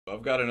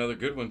I've got another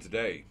good one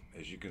today.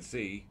 As you can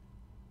see,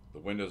 the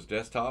Windows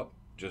desktop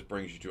just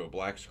brings you to a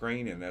black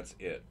screen and that's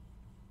it.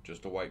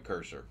 Just a white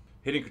cursor.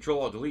 Hitting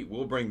Control-Alt-Delete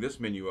will bring this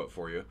menu up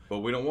for you, but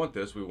we don't want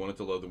this. We want it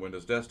to load the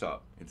Windows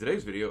desktop. In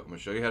today's video, I'm going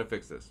to show you how to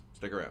fix this.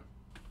 Stick around.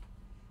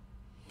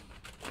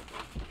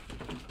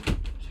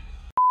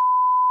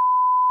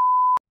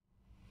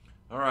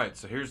 Alright,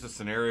 so here's the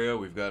scenario.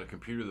 We've got a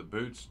computer that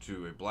boots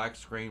to a black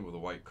screen with a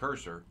white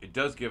cursor. It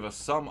does give us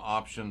some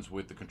options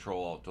with the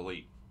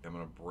Control-Alt-Delete. I'm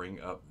going to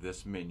bring up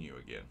this menu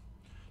again.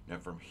 Now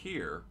from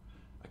here,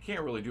 I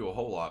can't really do a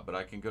whole lot, but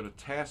I can go to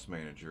Task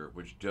Manager,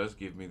 which does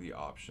give me the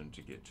option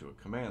to get to a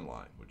command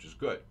line, which is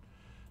good.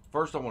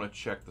 First, I want to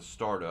check the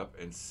startup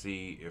and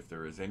see if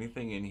there is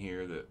anything in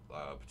here that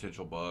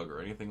potential bug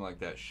or anything like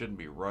that shouldn't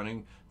be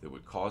running that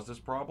would cause this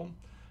problem.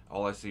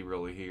 All I see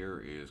really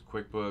here is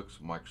QuickBooks,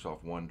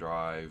 Microsoft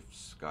OneDrive,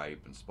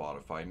 Skype, and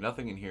Spotify.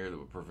 Nothing in here that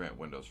would prevent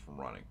Windows from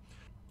running.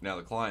 Now,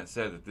 the client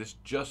said that this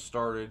just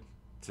started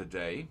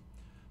today,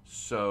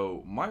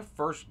 so my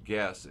first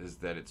guess is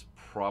that it's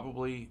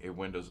probably a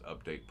Windows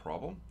Update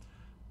problem.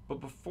 But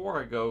before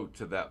I go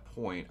to that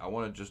point, I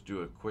want to just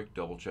do a quick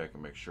double check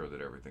and make sure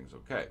that everything's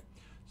okay.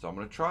 So I'm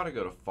going to try to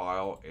go to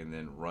File and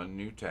then Run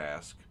New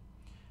Task,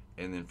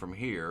 and then from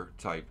here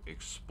type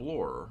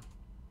Explorer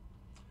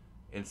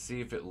and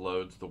see if it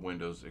loads the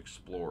Windows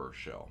Explorer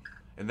shell.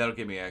 And that'll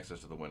give me access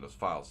to the Windows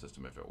file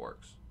system if it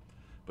works.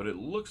 But it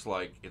looks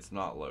like it's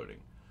not loading.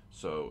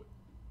 So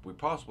we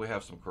possibly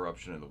have some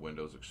corruption in the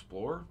Windows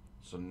Explorer.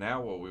 So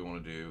now what we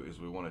want to do is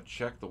we want to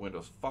check the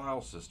Windows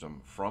file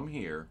system from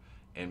here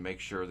and make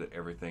sure that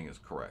everything is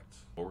correct.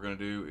 What we're going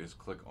to do is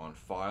click on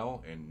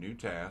File and New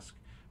Task.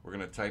 We're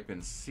going to type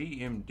in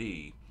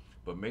CMD,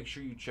 but make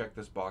sure you check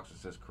this box that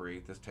says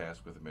Create this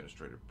task with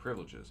administrative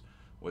privileges.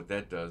 What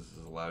that does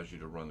is allows you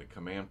to run the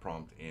command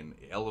prompt in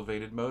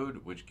elevated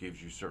mode, which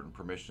gives you certain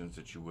permissions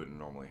that you wouldn't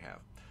normally have.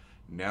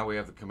 Now we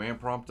have the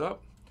command prompt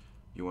up.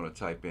 You want to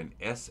type in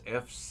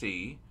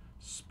SFC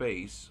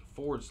 /scan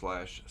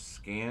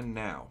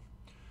now.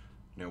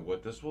 Now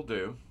what this will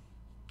do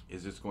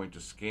is it's going to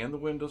scan the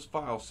Windows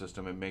file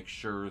system and make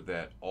sure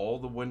that all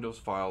the Windows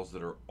files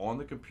that are on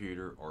the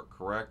computer are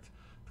correct,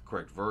 the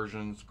correct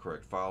versions,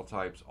 correct file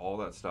types, all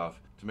that stuff,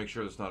 to make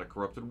sure it's not a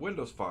corrupted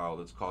Windows file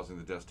that's causing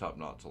the desktop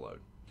not to load.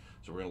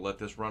 So we're going to let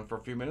this run for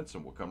a few minutes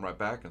and we'll come right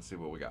back and see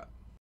what we got.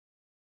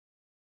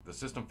 The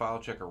system file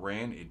checker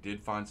ran. It did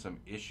find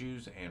some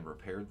issues and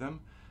repaired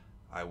them.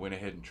 I went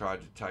ahead and tried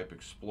to type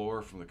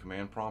Explorer from the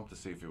command prompt to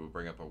see if it would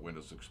bring up a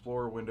Windows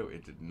Explorer window.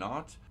 It did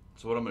not.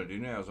 So what I'm going to do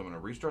now is I'm going to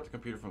restart the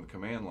computer from the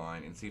command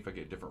line and see if I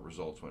get different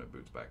results when it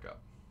boots back up.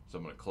 So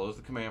I'm going to close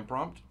the command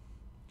prompt.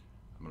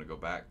 I'm going to go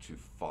back to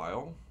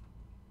File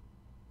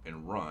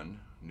and Run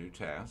New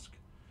Task.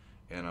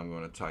 And I'm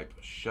going to type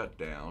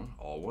shutdown,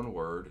 all one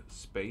word,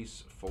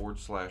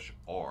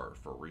 /R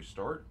for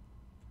restart.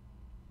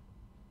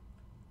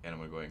 And I'm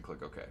going to go ahead and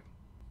click OK.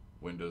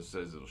 Windows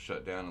says it'll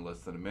shut down in less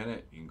than a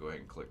minute. You can go ahead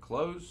and click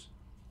close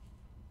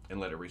and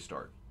let it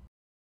restart.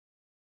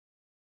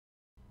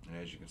 And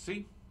as you can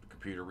see, the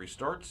computer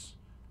restarts,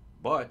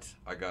 but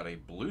I got a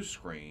blue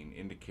screen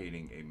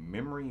indicating a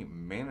memory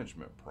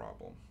management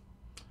problem.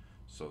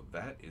 So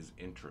that is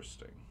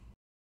interesting.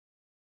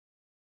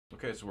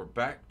 Okay, so we're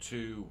back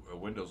to a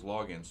Windows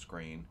login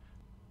screen,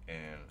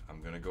 and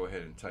I'm going to go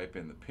ahead and type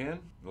in the PIN.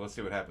 Let's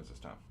see what happens this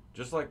time.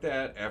 Just like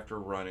that, after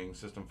running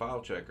System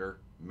File Checker,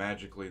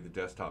 magically the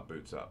desktop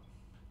boots up.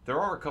 There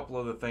are a couple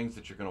other things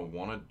that you're going to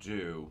want to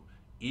do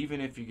even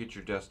if you get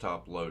your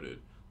desktop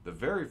loaded. The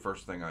very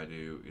first thing I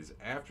do is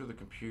after the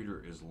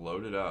computer is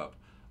loaded up,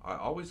 I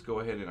always go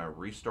ahead and I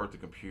restart the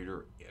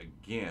computer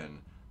again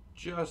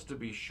just to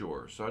be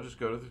sure. So I just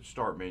go to the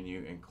Start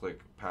menu and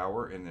click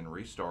Power and then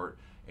Restart,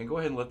 and go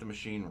ahead and let the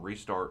machine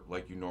restart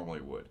like you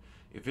normally would.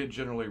 If it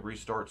generally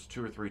restarts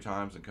 2 or 3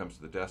 times and comes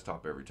to the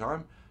desktop every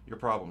time, your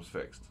problem's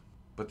fixed.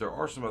 But there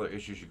are some other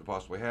issues you could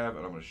possibly have,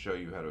 and I'm going to show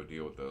you how to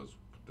deal with those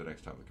the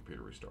next time the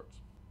computer restarts.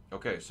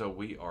 Okay, so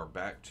we are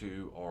back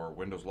to our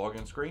Windows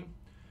login screen,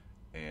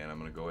 and I'm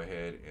going to go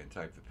ahead and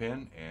type the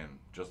PIN, and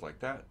just like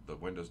that, the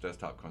Windows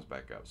desktop comes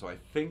back up. So I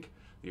think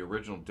the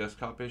original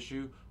desktop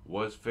issue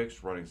was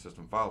fixed running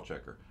System File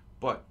Checker,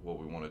 but what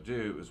we want to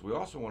do is we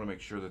also want to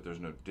make sure that there's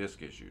no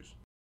disk issues.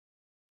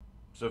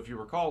 So if you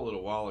recall a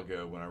little while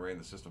ago when I ran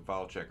the System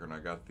File Checker and I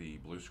got the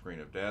blue screen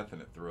of death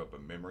and it threw up a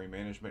memory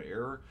management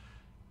error,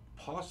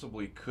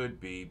 possibly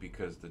could be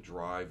because the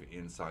drive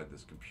inside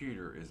this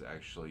computer is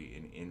actually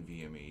an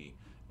NVMe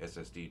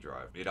SSD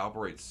drive. It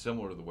operates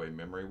similar to the way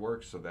memory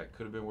works, so that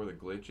could have been where the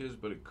glitch is,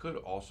 but it could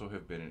also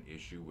have been an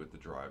issue with the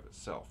drive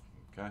itself.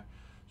 Okay,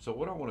 so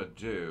what I want to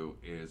do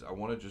is I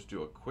want to just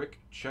do a quick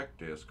check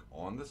disk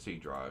on the C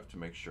drive to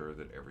make sure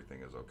that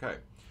everything is okay.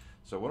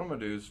 So what I'm going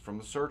to do is from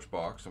the search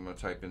box, I'm going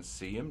to type in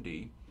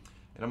CMD,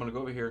 and I'm going to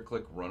go over here and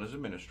click Run as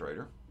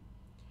Administrator.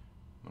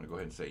 I'm going to go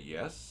ahead and say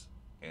yes,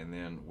 and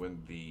then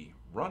when the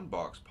Run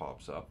box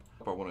pops up,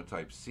 I want to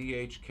type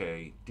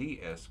CHKDSK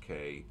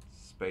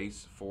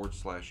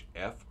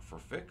 /F for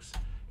fix,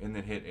 and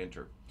then hit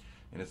Enter.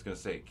 And it's going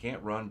to say it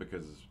can't run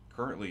because it's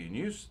currently in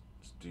use,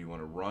 Do you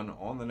want to run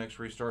on the next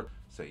restart?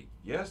 Say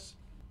yes.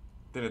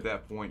 Then at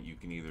that point, you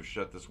can either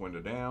shut this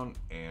window down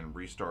and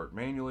restart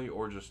manually,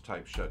 or just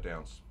type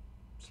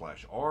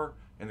shutdown/R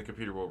and the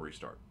computer will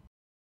restart.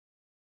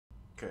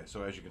 Okay,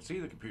 so as you can see,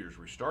 the computer's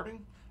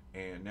restarting,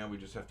 and now we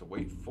just have to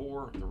wait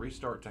for the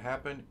restart to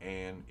happen,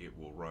 and it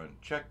will run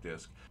check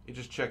disk. It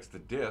just checks the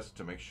disk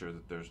to make sure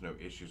that there's no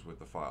issues with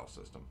the file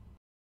system.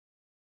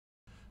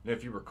 Now,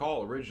 if you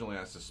recall, originally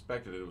I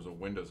suspected it was a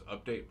Windows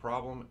Update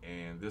problem,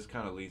 and this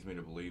kind of leads me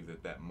to believe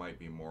that that might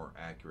be more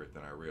accurate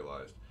than I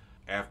realized.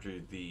 After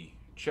the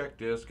check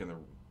disk and the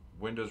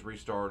Windows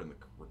restart and the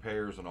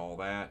repairs and all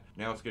that,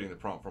 now it's getting the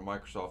prompt from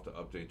Microsoft to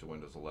update to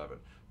Windows 11.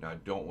 Now, I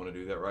don't want to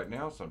do that right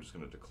now, so I'm just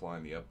going to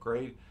decline the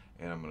upgrade,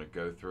 and I'm going to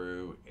go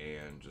through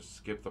and just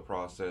skip the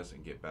process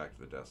and get back to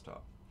the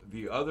desktop.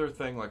 The other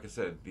thing, like I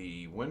said,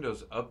 the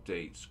Windows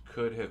updates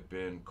could have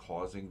been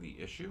causing the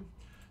issue.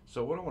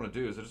 So what I want to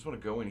do is I just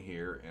want to go in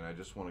here, and I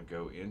just want to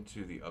go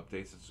into the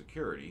updates and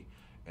security,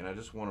 and I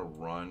just want to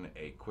run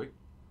a quick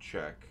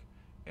check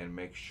and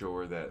make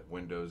sure that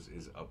Windows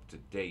is up to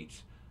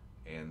date.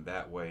 And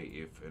that way,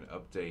 if an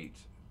update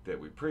that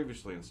we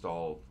previously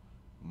installed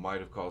might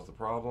have caused the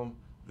problem,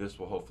 this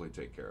will hopefully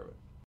take care of it.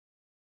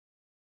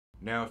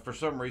 Now, if for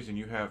some reason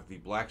you have the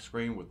black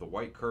screen with the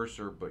white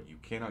cursor, but you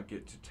cannot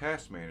get to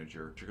Task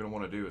Manager, what you're going to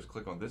want to do is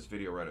click on this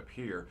video right up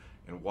here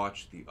and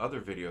watch the other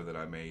video that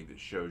I made that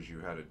shows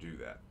you how to do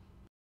that.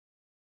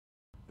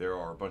 There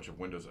are a bunch of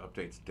Windows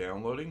updates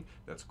downloading.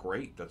 That's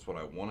great. That's what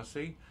I want to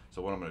see.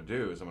 So what I'm going to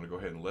do is I'm going to go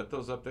ahead and let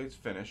those updates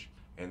finish,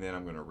 and then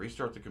I'm going to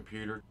restart the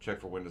computer,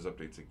 check for Windows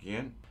updates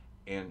again,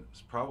 and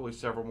probably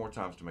several more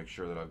times to make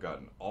sure that I've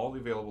gotten all the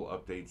available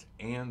updates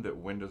and that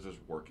Windows is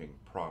working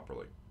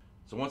properly.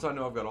 So once I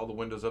know I've got all the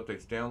Windows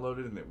updates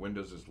downloaded and that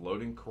Windows is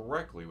loading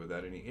correctly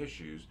without any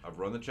issues, I've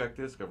run the check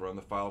disk, I've run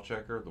the file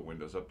checker, the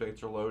Windows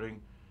updates are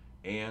loading,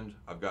 and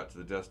I've got to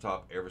the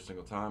desktop every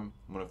single time,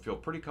 I'm going to feel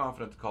pretty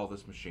confident to call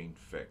this machine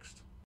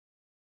fixed.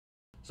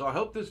 So I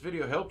hope this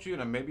video helped you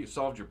and maybe it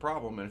solved your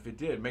problem, and if it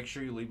did, make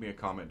sure you leave me a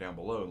comment down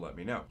below and let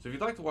me know. So if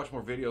you'd like to watch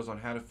more videos on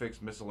how to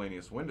fix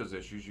miscellaneous Windows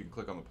issues, you can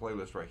click on the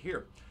playlist right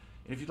here.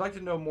 And if you'd like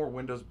to know more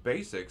Windows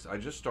basics, I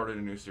just started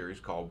a new series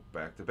called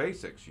Back to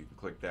Basics. You can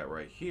click that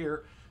right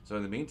here. So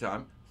in the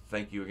meantime,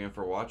 thank you again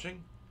for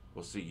watching.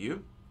 We'll see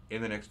you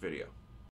in the next video.